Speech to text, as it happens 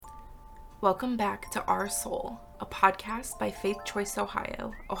Welcome back to Our Soul, a podcast by Faith Choice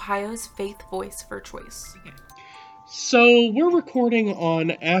Ohio, Ohio's faith voice for choice. So we're recording on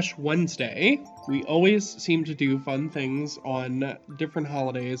Ash Wednesday. We always seem to do fun things on different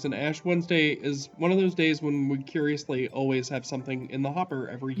holidays, and Ash Wednesday is one of those days when we curiously always have something in the hopper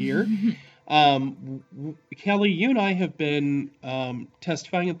every year. Kelly, you and I have been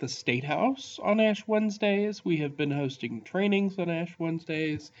testifying at the State House on Ash Wednesdays. We have been hosting trainings on Ash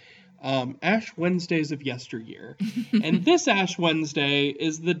Wednesdays. Ash Wednesdays of yesteryear. And this Ash Wednesday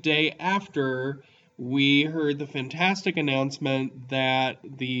is the day after we heard the fantastic announcement that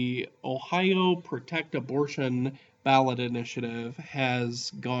the Ohio Protect Abortion ballot initiative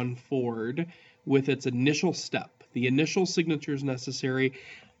has gone forward with its initial step. The initial signatures necessary.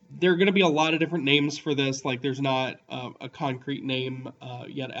 There are going to be a lot of different names for this. Like, there's not a concrete name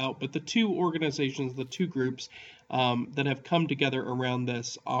yet out, but the two organizations, the two groups that have come together around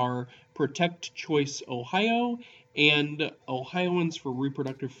this are Protect Choice Ohio and Ohioans for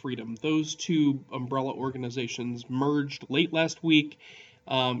Reproductive Freedom. Those two umbrella organizations merged late last week,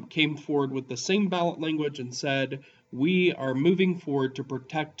 came forward with the same ballot language and said, we are moving forward to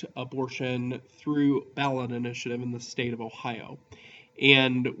protect abortion through ballot initiative in the state of Ohio.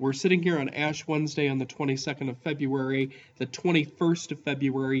 And we're sitting here on Ash Wednesday on the 22nd of February, the 21st of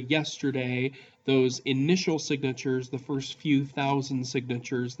February, yesterday, those initial signatures, the first few thousand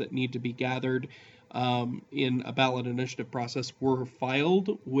signatures that need to be gathered in a ballot initiative process were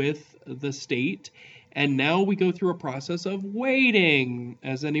filed with the state. And now we go through a process of waiting.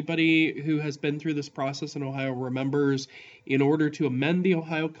 As anybody who has been through this process in Ohio remembers, in order to amend the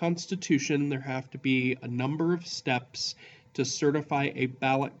Ohio Constitution, there have to be a number of steps to certify a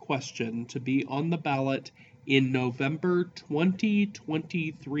ballot question to be on the ballot in November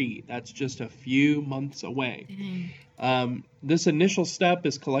 2023. That's just a few months away. This initial step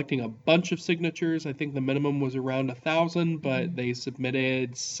is collecting a bunch of signatures. I think the minimum was around 1,000, but they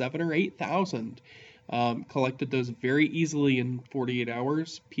submitted 7,000 or 8,000. Collected those very easily in 48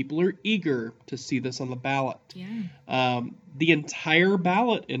 hours. People are eager to see this on the ballot. The entire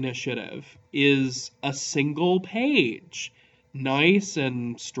ballot initiative is a single page. Nice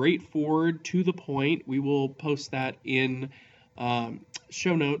and straightforward, to the point. We will post that in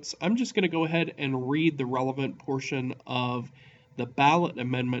show notes. I'm just going to go ahead and read the relevant portion of the ballot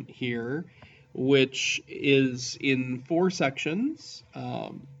amendment here, which is in 4 sections.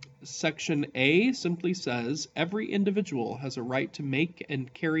 Section A simply says, every individual has a right to make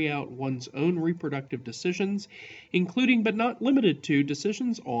and carry out one's own reproductive decisions, including but not limited to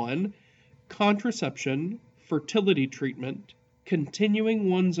decisions on contraception, fertility treatment, continuing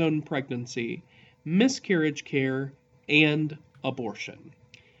one's own pregnancy, miscarriage care, and abortion.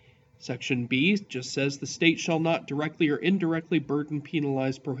 Section B just says the state shall not directly or indirectly burden,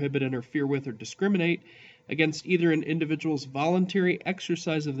 penalize, prohibit, interfere with, or discriminate against either an individual's voluntary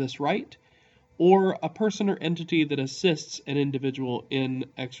exercise of this right or a person or entity that assists an individual in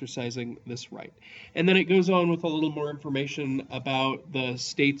exercising this right. And then it goes on with a little more information about the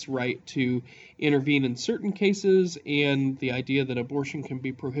state's right to intervene in certain cases and the idea that abortion can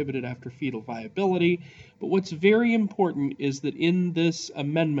be prohibited after fetal viability. But what's very important is that in this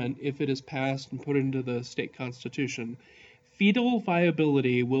amendment, if it is passed and put into the state constitution, fetal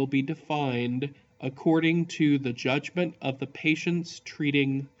viability will be defined according to the judgment of the patient's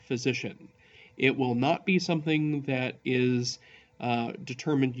treating physician. It will not be something that is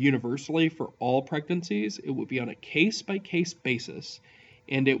determined universally for all pregnancies. It will be on a case-by-case basis,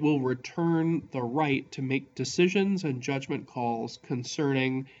 and it will return the right to make decisions and judgment calls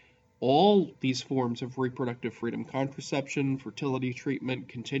concerning all these forms of reproductive freedom: contraception, fertility treatment,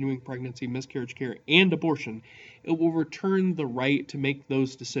 continuing pregnancy, miscarriage care, and abortion. It will return the right to make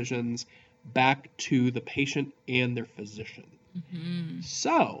those decisions back to the patient and their physician.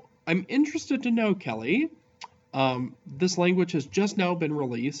 So, I'm interested to know, Kelly, this language has just now been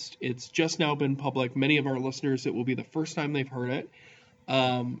released. It's just now been public. Many of our listeners, it will be the first time they've heard it.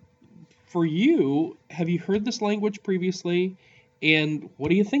 For you, have you heard this language previously, and what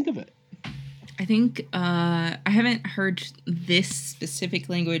do you think of it? I think I haven't heard this specific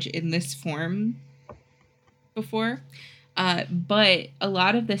language in this form before, but a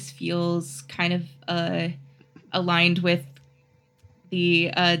lot of this feels kind of aligned with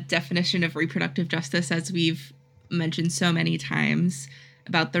the definition of reproductive justice, as we've mentioned so many times,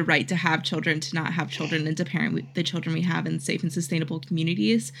 about the right to have children, to not have children, and to parent the children we have in safe and sustainable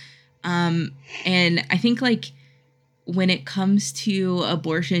communities. And I think, like, when it comes to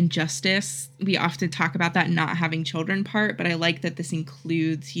abortion justice, we often talk about that not having children part, but I like that this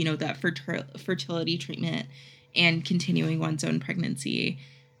includes, you know, that fertility treatment and continuing one's own pregnancy.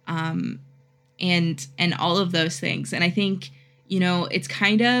 and all of those things. And I think, it's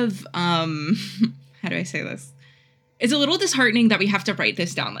kind of, how do I say this? It's a little disheartening that we have to write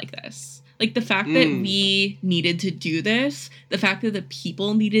this down like this. Like, the fact that we needed to do this, the fact that the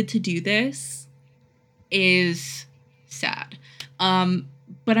people needed to do this is sad.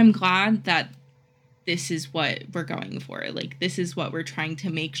 But I'm glad that this is what we're going for. Like, this is what we're trying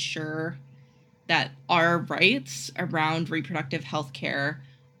to make sure that our rights around reproductive health care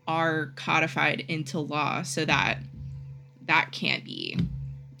are codified into law so that that can't be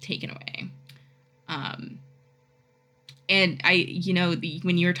taken away. And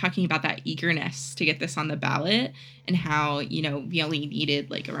when you were talking about that eagerness to get this on the ballot and how, we only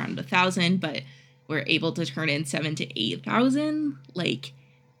needed like around 1,000, but we're able to turn in 7,000 to 8,000, like,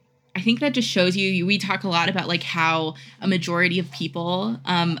 I think that just shows we talk a lot about like how a majority of people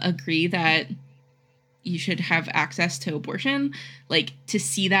agree that you should have access to abortion. Like, to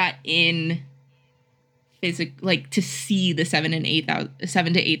see that in to see the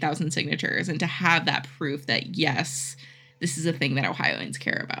 7,000 to 8,000 signatures, and to have that proof that, yes, this is a thing that Ohioans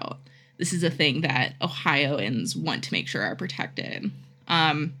care about. This is a thing that Ohioans want to make sure are protected.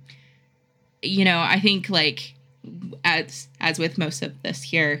 I think like as with most of this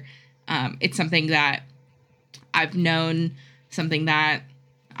here, it's something that I've known, something that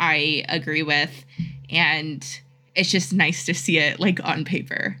I agree with, and it's just nice to see it like on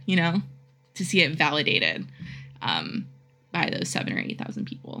paper, to see it validated by those 7,000 or 8,000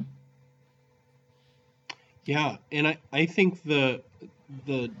 people. Yeah, and I think the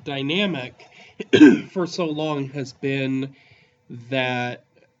dynamic for so long has been that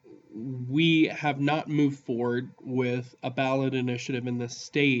we have not moved forward with a ballot initiative in the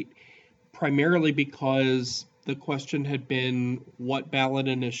state, primarily because the question had been what ballot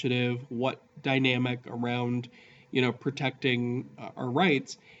initiative, what dynamic around, protecting our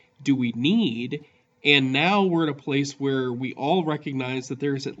rights do we need? And now we're in a place where we all recognize that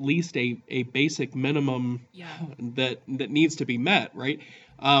there's at least a basic minimum that needs to be met, right?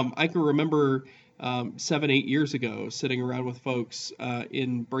 I can remember 7-8 years ago sitting around with folks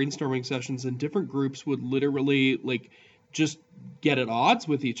in brainstorming sessions, and different groups would literally like just get at odds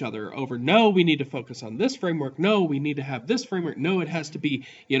with each other over, no, we need to focus on this framework. No, we need to have this framework. No, it has to be,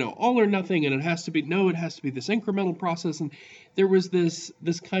 all or nothing. And it has to be this incremental process. And there was this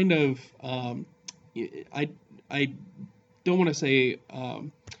kind of, I don't want to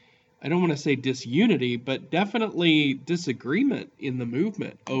say, disunity, but definitely disagreement in the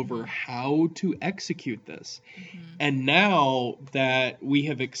movement over how to execute this. Mm-hmm. And now that we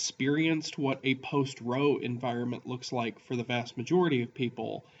have experienced what a post-Roe environment looks like for the vast majority of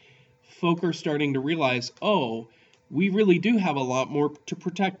people, folk are starting to realize, we really do have a lot more to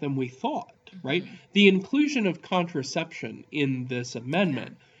protect than we thought, right? The inclusion of contraception in this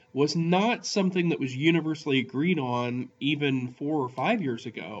amendment was not something that was universally agreed on even 4 or 5 years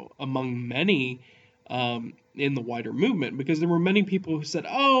ago among many in the wider movement, because there were many people who said,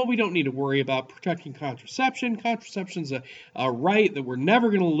 we don't need to worry about protecting contraception. Contraception's a right that we're never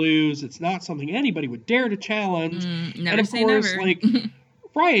going to lose. It's not something anybody would dare to challenge. Never and of say course, never.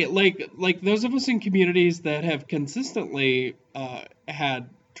 Right, like those of us in communities that have consistently had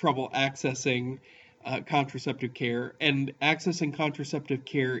trouble accessing contraceptive care, and accessing contraceptive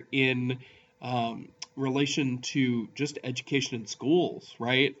care in relation to just education in schools,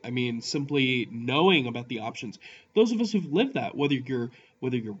 right? I mean, simply knowing about the options. Those of us who've lived that, whether you're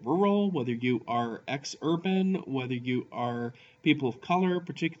rural, whether you are ex-urban, whether you are people of color,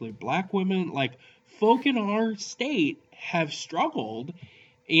 particularly Black women, like folk in our state have struggled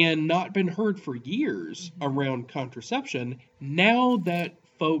and not been heard for years around contraception. Now that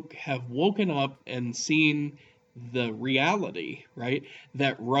folk have woken up and seen the reality, right,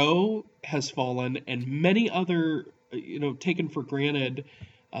 that Roe has fallen and many other, taken for granted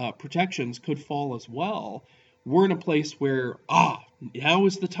protections could fall as well, we're in a place where, now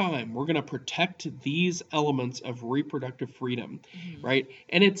is the time. We're going to protect these elements of reproductive freedom, right?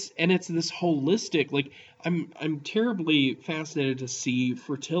 And it's this holistic, like, I'm terribly fascinated to see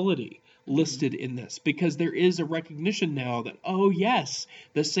fertility listed in this, because there is a recognition now that, yes,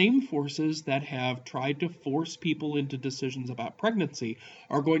 the same forces that have tried to force people into decisions about pregnancy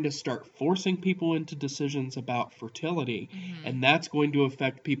are going to start forcing people into decisions about fertility. And that's going to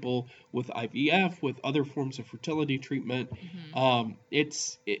affect people with IVF, with other forms of fertility treatment.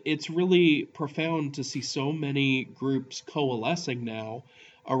 It's really profound to see so many groups coalescing now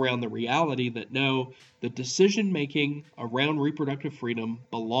around the reality that, no, the decision making around reproductive freedom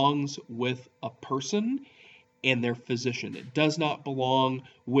belongs with a person, and their physician. It does not belong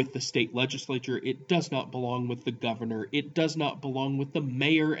with the state legislature. It does not belong with the governor. It does not belong with the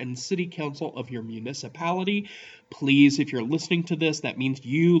mayor and city council of your municipality. Please, if you're listening to this, that means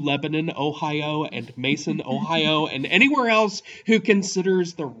you, Lebanon, Ohio, and Mason, Ohio, and anywhere else who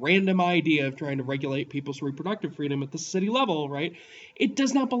considers the random idea of trying to regulate people's reproductive freedom at the city level, right? It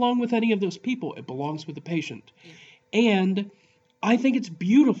does not belong with any of those people. It belongs with the patient. And I think it's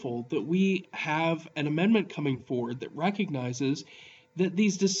beautiful that we have an amendment coming forward that recognizes that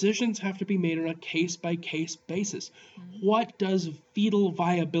these decisions have to be made on a case-by-case basis. What does fetal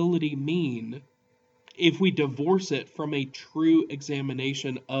viability mean if we divorce it from a true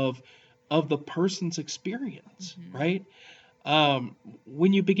examination of the person's experience, right?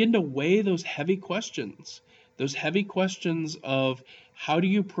 When you begin to weigh those heavy questions of how do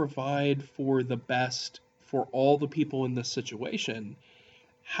you provide for the best for all the people in this situation,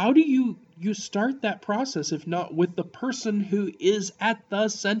 how do you start that process if not with the person who is at the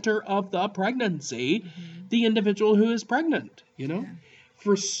center of the pregnancy, the individual who is pregnant, you know? Yeah.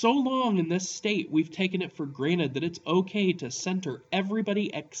 For so long in this state, we've taken it for granted that it's okay to center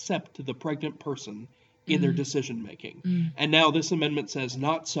everybody except the pregnant person in their decision making. And now this amendment says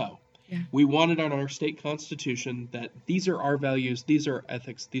not so. Yeah. We want it on our state constitution that these are our values, these are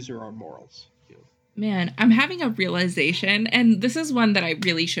as these are our morals. Man, I'm having a realization, and this is one that I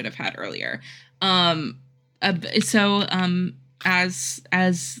really should have had earlier. As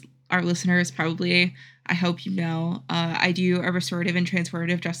our listeners probably, I hope you know, I do a restorative and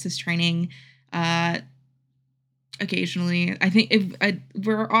transformative justice training occasionally. I think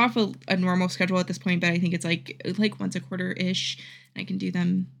we're off a normal schedule at this point, but I think it's like once a quarter-ish. I can do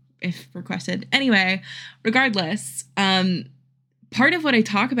them if requested. Anyway, regardless, part of what I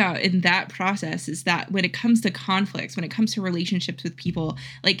talk about in that process is that when it comes to conflicts, when it comes to relationships with people,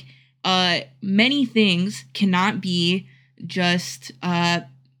 like many things cannot be just,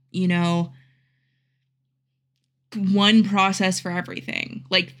 one process for everything.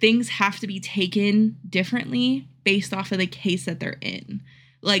 Like things have to be taken differently based off of the case that they're in.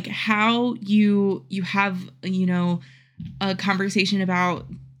 Like how you have, a conversation about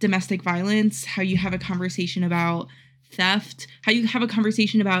domestic violence, how you have a conversation about theft, how you have a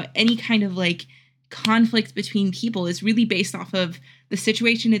conversation about any kind of like conflict between people is really based off of the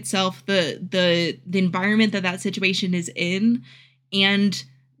situation itself, the environment that situation is in, and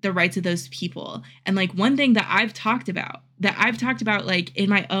the rights of those people. And like one thing that I've talked about like in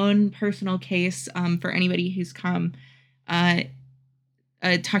my own personal case, for anybody who's come,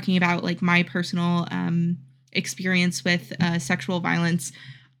 talking about like my personal experience with sexual violence,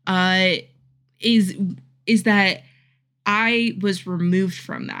 is that I was removed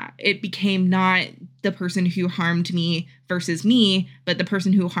from that. It became not the person who harmed me versus me, but the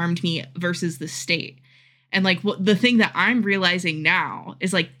person who harmed me versus the state. And like the thing that I'm realizing now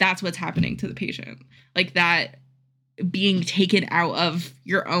is like that's what's happening to the patient. Like that being taken out of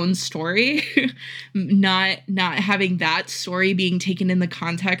your own story, not having that story being taken in the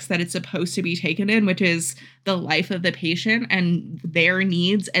context that it's supposed to be taken in, which is the life of the patient and their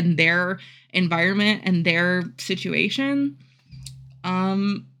needs and their environment and their situation.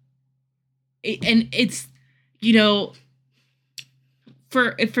 And it's,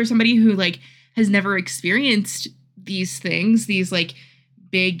 for somebody who like has never experienced these things, these like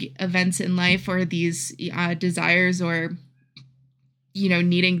big events in life, or these desires, or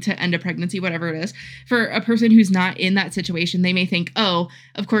needing to end a pregnancy, whatever it is, for a person who's not in that situation, they may think, oh,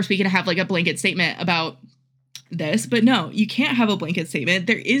 of course we can have like a blanket statement about this. But no, you can't have a blanket statement.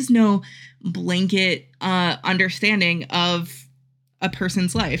 There is no blanket understanding of a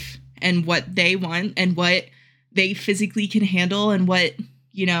person's life and what they want and what they physically can handle and what,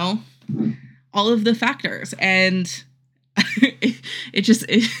 all of the factors. And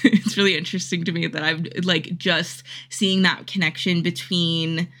it's really interesting to me that I'm like just seeing that connection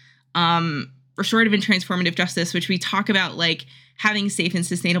between restorative and transformative justice, which we talk about like having safe and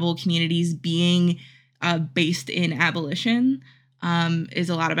sustainable communities being based in abolition, is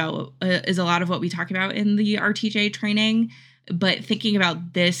a lot of what we talk about in the RTJ training. But thinking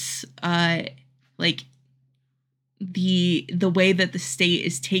about this, like the way that the state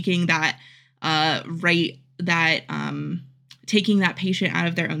is taking that taking that patient out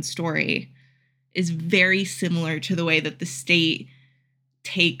of their own story is very similar to the way that the state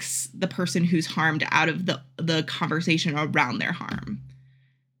takes the person who's harmed out of the conversation around their harm.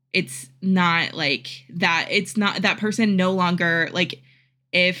 It's not like that. It's not that person no longer, like,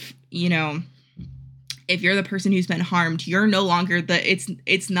 if you're the person who's been harmed, you're no longer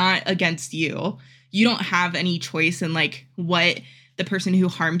it's not against you. You don't have any choice in like what the person who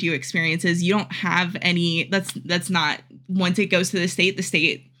harmed you experiences. You don't have any, that's not, once it goes to the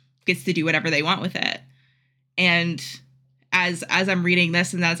state gets to do whatever they want with it. And as I'm reading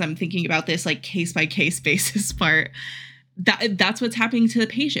this and as I'm thinking about this like case by case basis part, that's what's happening to the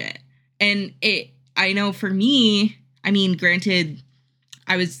patient. And I know for me, I mean, granted,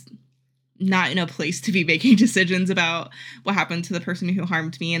 I was not in a place to be making decisions about what happened to the person who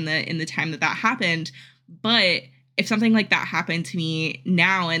harmed me in the time that happened. But if something like that happened to me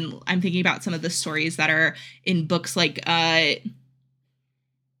now, and I'm thinking about some of the stories that are in books like Beyond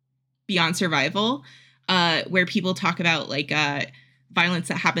Survival, where people talk about like violence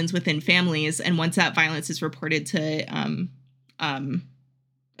that happens within families, and once that violence is reported to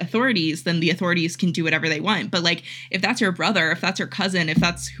authorities, then the authorities can do whatever they want. But like, if that's your brother, if that's your cousin, if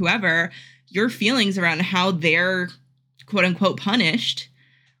that's whoever, your feelings around how they're quote unquote punished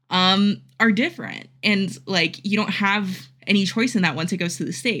are different. And like, you don't have any choice in that once it goes to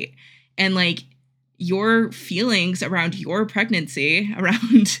the state. And like, your feelings around your pregnancy,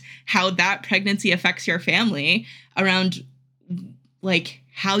 around how that pregnancy affects your family, around like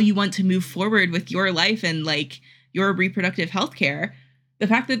how you want to move forward with your life and like your reproductive health care, the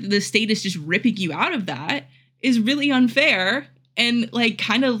fact that the state is just ripping you out of that is really unfair and like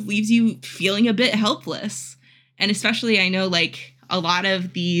kind of leaves you feeling a bit helpless. And especially I know like a lot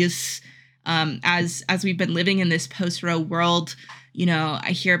of these, as we've been living in this post-Roe world, you know,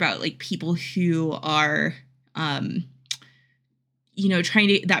 I hear about like people who are, you know, trying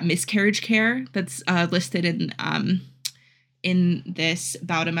to, that miscarriage care that's listed in this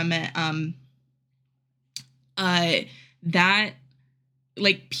ballot amendment, that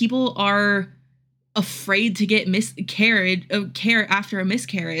like people are afraid to get care after a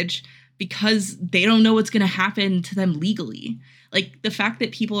miscarriage because they don't know what's going to happen to them legally. Like the fact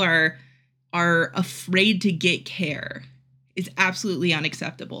that people are afraid to get care is absolutely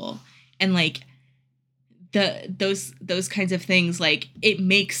unacceptable. And like those kinds of things, like it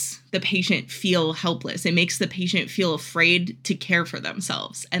makes the patient feel helpless. It makes the patient feel afraid to care for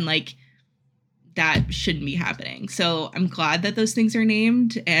themselves. And like, that shouldn't be happening. So I'm glad that those things are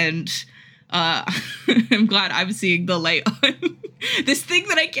named, and I'm glad I'm seeing the light on this thing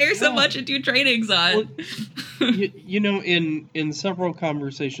that I care so much and do trainings on. Well, you know, in several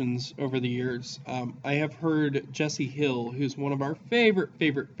conversations over the years, I have heard Jesse Hill, who's one of our favorite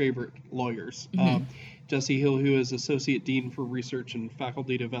lawyers. Mm-hmm. Jesse Hill, who is Associate Dean for Research and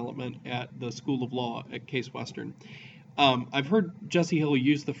Faculty Development at the School of Law at Case Western. I've heard Jesse Hill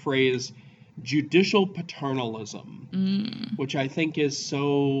use the phrase judicial paternalism, which I think is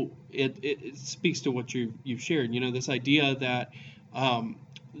so, it speaks to what you've shared. You know, this idea that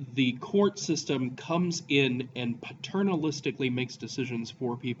the court system comes in and paternalistically makes decisions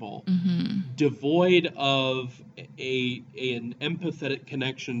for people, devoid of an empathetic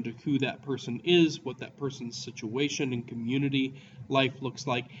connection to who that person is, what that person's situation and community life looks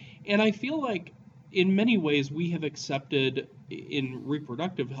like. And I feel like in many ways we have accepted in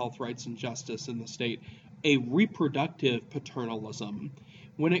reproductive health rights and justice in the state a reproductive paternalism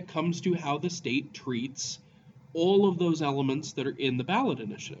when it comes to how the state treats all of those elements that are in the ballot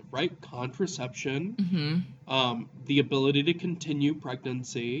initiative, right? Contraception, the ability to continue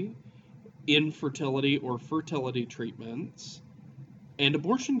pregnancy, infertility or fertility treatments, and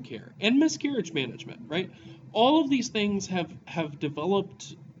abortion care, and miscarriage management, right? All of these things have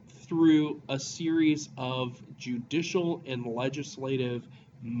developed through a series of judicial and legislative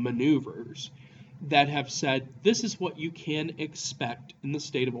maneuvers that have said, this is what you can expect in the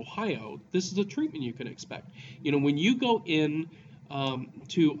state of Ohio. This is a treatment you can expect. You know, when you go in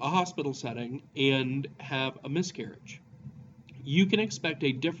to a hospital setting and have a miscarriage, you can expect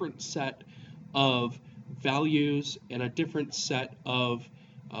a different set of values and a different set of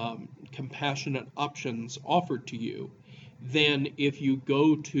compassionate options offered to you than if you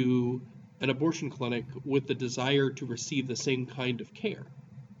go to an abortion clinic with the desire to receive the same kind of care,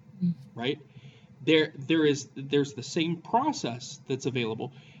 right? There's the same process that's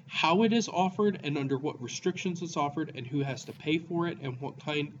available. How it is offered and under what restrictions it's offered and who has to pay for it and what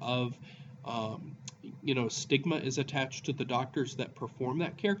kind of stigma is attached to the doctors that perform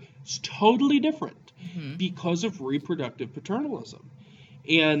that care is totally different because of reproductive paternalism.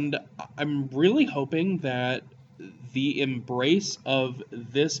 And I'm really hoping that the embrace of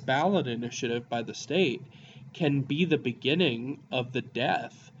this ballot initiative by the state can be the beginning of the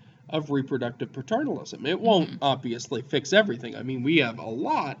death of reproductive paternalism. It won't obviously fix everything. I mean, we have a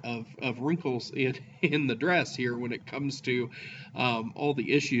lot of wrinkles in the dress here when it comes to all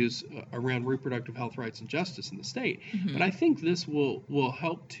the issues around reproductive health rights and justice in the state. But I think this will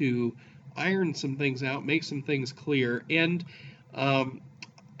help to iron some things out, make some things clear, and Um,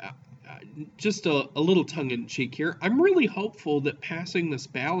 just a little tongue-in-cheek here, I'm really hopeful that passing this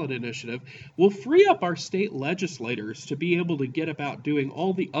ballot initiative will free up our state legislators to be able to get about doing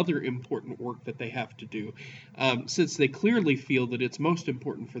all the other important work that they have to do, since they clearly feel that it's most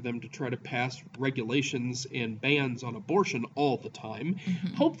important for them to try to pass regulations and bans on abortion all the time.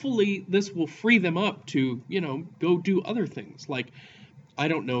 Mm-hmm. Hopefully this will free them up to, go do other things, like, I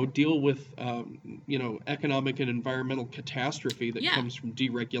don't know, deal with, economic and environmental catastrophe that comes from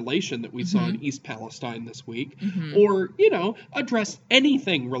deregulation that we saw in East Palestine this week, or, address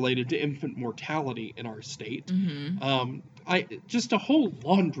anything related to infant mortality in our state. Just a whole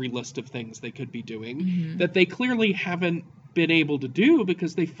laundry list of things they could be doing that they clearly haven't been able to do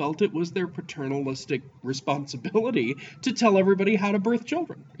because they felt it was their paternalistic responsibility to tell everybody how to birth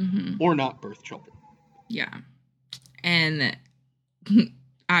children or not birth children. Yeah. And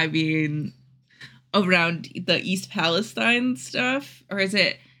I mean, around the East Palestine stuff, or is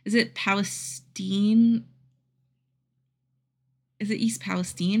it Palestine? Is it East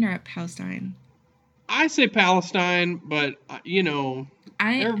Palestine or Palestine? I say Palestine, but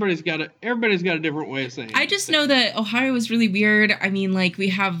everybody's got a different way of saying it. I just know that Ohio is really weird. I mean, like, we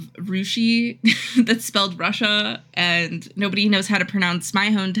have Rushi that's spelled Russia, and nobody knows how to pronounce my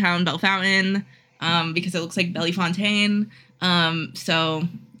hometown, Bellefontaine, because it looks like Bellefontaine. So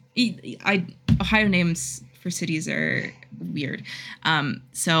Ohio names for cities are weird.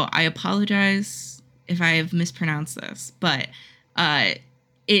 So I apologize if I have mispronounced this, but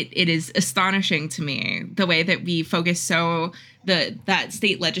it is astonishing to me the way that we focus that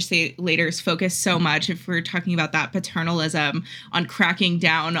state legislators focus so much, if we're talking about that paternalism, on cracking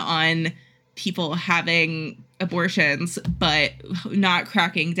down on people having abortions, but not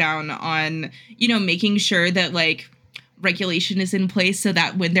cracking down on, making sure that, like, regulation is in place so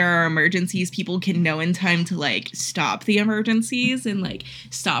that when there are emergencies, people can know in time to, like, stop the emergencies and, like,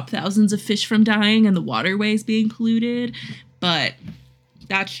 stop thousands of fish from dying and the waterways being polluted. But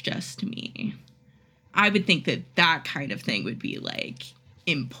that's just me. I would think that kind of thing would be, like,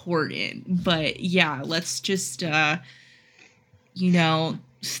 important. But yeah, let's just,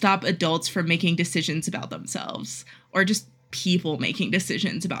 stop adults from making decisions about themselves, or just people making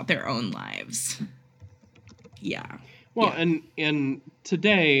decisions about their own lives. Yeah. Well, and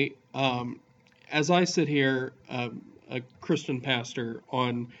today, as I sit here, a Christian pastor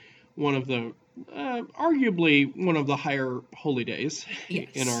on one of the, arguably one of the higher holy days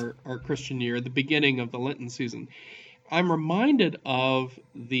in our Christian year, the beginning of the Lenten season, I'm reminded of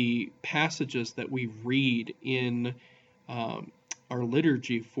the passages that we read in our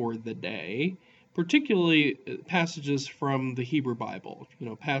liturgy for the day, particularly passages from the Hebrew Bible,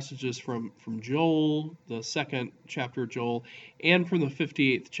 passages from Joel, the second chapter of Joel, and from the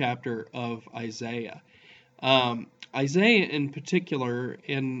 58th chapter of Isaiah. Isaiah in particular,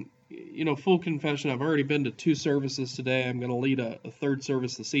 and, full confession, I've already been to 2 services today. I'm going to lead a third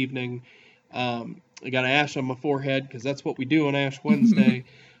service this evening. I got ash on my forehead because that's what we do on Ash Wednesday.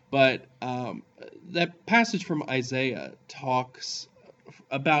 But that passage from Isaiah talks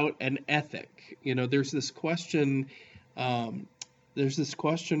about an ethic. There's this question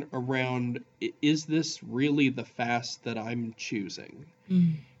around, is this really the fast that I'm choosing?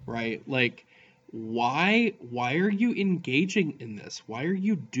 Right? Like, why are you engaging in this? Why are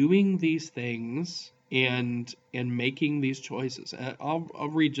you doing these things and making these choices? And I'll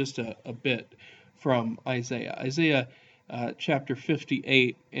read just a bit from Isaiah. Isaiah chapter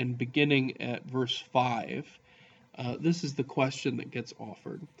 58, and beginning at verse 5. This is the question that gets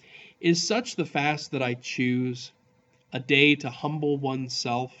offered. Is such the fast that I choose, a day to humble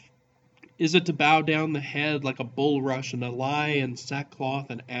oneself? Is it to bow down the head like a bulrush and to lie in sackcloth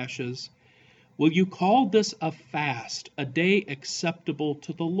and ashes? Will you call this a fast, a day acceptable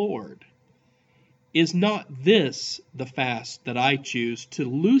to the Lord? Is not this the fast that I choose, to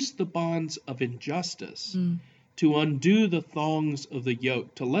loose the bonds of injustice, to undo the thongs of the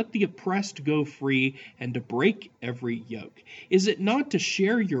yoke, to let the oppressed go free, and to break every yoke? Is it not to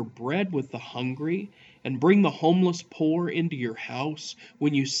share your bread with the hungry, and bring the homeless poor into your house,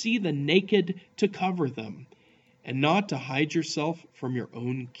 when you see the naked to cover them, and not to hide yourself from your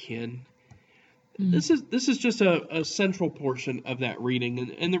own kin? This is just a central portion of that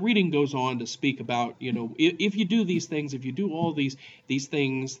reading, and the reading goes on to speak about, if you do these things, if you do all these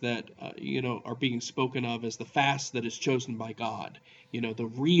things that are being spoken of as the fast that is chosen by God, the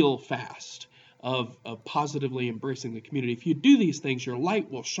real fast of positively embracing the community. If you do these things, your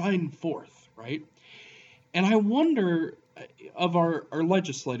light will shine forth, right? And I wonder, of our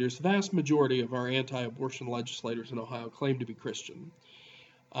legislators, the vast majority of our anti-abortion legislators in Ohio claim to be Christian.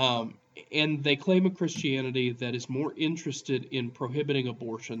 And they claim a Christianity that is more interested in prohibiting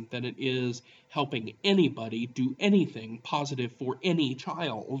abortion than it is helping anybody do anything positive for any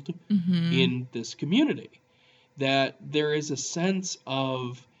child in this community. That there is a sense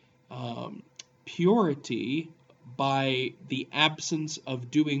of purity by the absence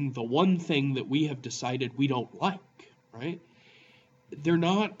of doing the one thing that we have decided we don't like, right? They're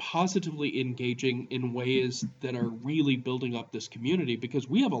not positively engaging in ways that are really building up this community, because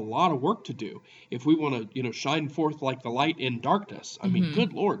we have a lot of work to do if we want to, shine forth like the light in darkness. I mean,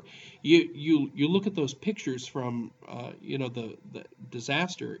 good Lord, you look at those pictures from, the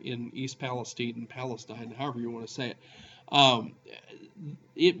disaster in East Palestine and Palestine, however you want to say it.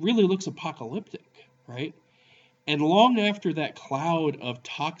 It really looks apocalyptic, right? And long after that cloud of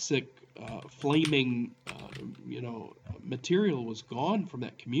toxic, flaming, material was gone from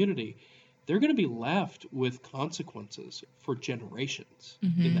that community, they're going to be left with consequences for generations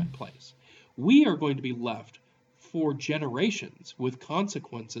in that place. We are going to be left for generations with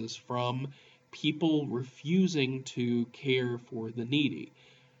consequences from people refusing to care for the needy,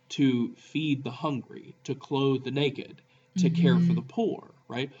 to feed the hungry, to clothe the naked, to care for the poor,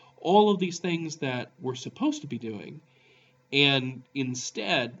 right? All of these things that we're supposed to be doing, and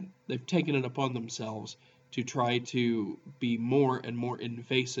instead they've taken it upon themselves to try to be more and more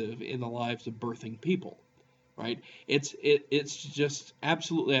invasive in the lives of birthing people, right? It's just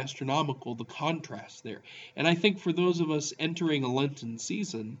absolutely astronomical, the contrast there. And I think for those of us entering a Lenten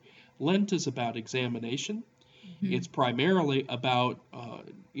season, Lent is about examination. It's primarily about,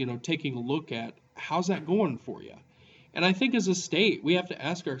 taking a look at how's that going for you. And I think as a state, we have to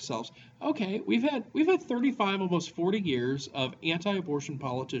ask ourselves, okay, we've had 35, almost 40 years of anti-abortion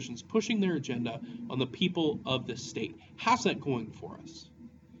politicians pushing their agenda on the people of this state. How's that going for us,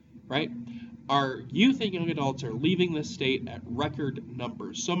 right? Our youth and young adults are leaving this state at record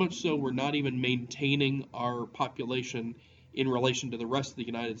numbers, so much so we're not even maintaining our population in relation to the rest of the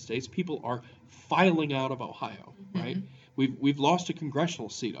United States. People are filing out of Ohio, right? We've lost a congressional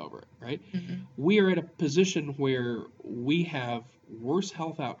seat over it, right? We are at a position where we have worse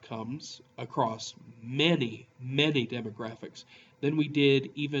health outcomes across many, many demographics than we did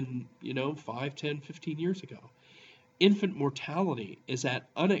even, 5, 10, 15 years ago. Infant mortality is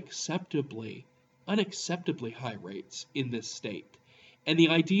at unacceptably high rates in this state. And the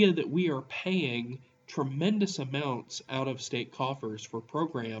idea that we are paying tremendous amounts out of state coffers for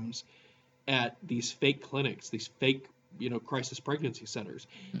programs at these fake clinics, these fake crisis pregnancy centers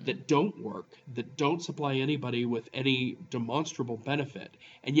that don't work, that don't supply anybody with any demonstrable benefit,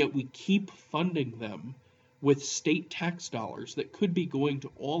 and yet we keep funding them with state tax dollars that could be going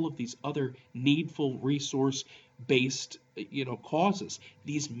to all of these other needful resource-based, causes,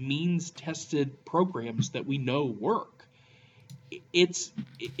 these means-tested programs that we know work. It's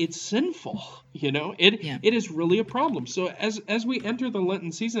sinful, It is really a problem. So as we enter the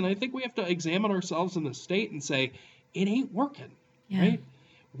Lenten season, I think we have to examine ourselves in the state and say, it ain't working, right?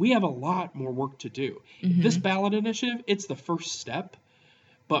 We have a lot more work to do. This ballot initiative, it's the first step,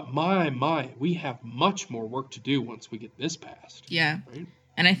 but my, we have much more work to do once we get this passed. Yeah. Right?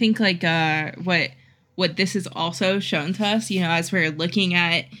 And I think what this has also shown to us, as we're looking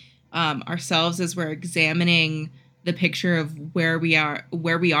at ourselves, as we're examining the picture of where we are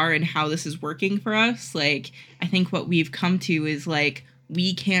and how this is working for us, I think what we've come to is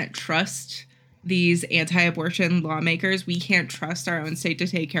we can't trust these anti-abortion lawmakers. We can't trust our own state to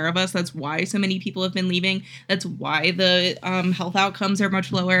take care of us. That's why so many people have been leaving. That's why the health outcomes are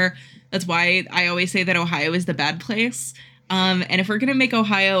much lower. That's why I always say that Ohio is the bad place. And if we're going to make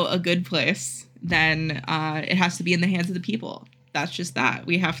Ohio a good place, then it has to be in the hands of the people. That's just that.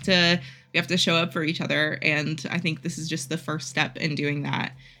 We have to show up for each other. And I think this is just the first step in doing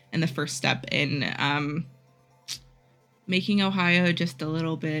that. And the first step in making Ohio just a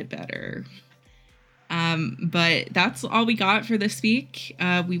little bit better. But that's all we got for this week.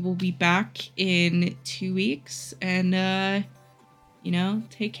 We will be back in 2 weeks, and,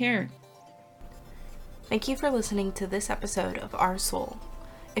 take care. Thank you for listening to this episode of Our Soul.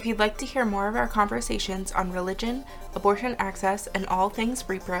 If you'd like to hear more of our conversations on religion, abortion access, and all things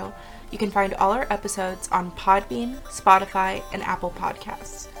repro, you can find all our episodes on Podbean, Spotify, and Apple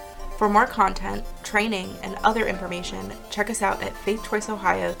Podcasts. For more content, training, and other information, check us out at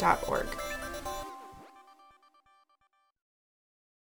faithchoiceohio.org.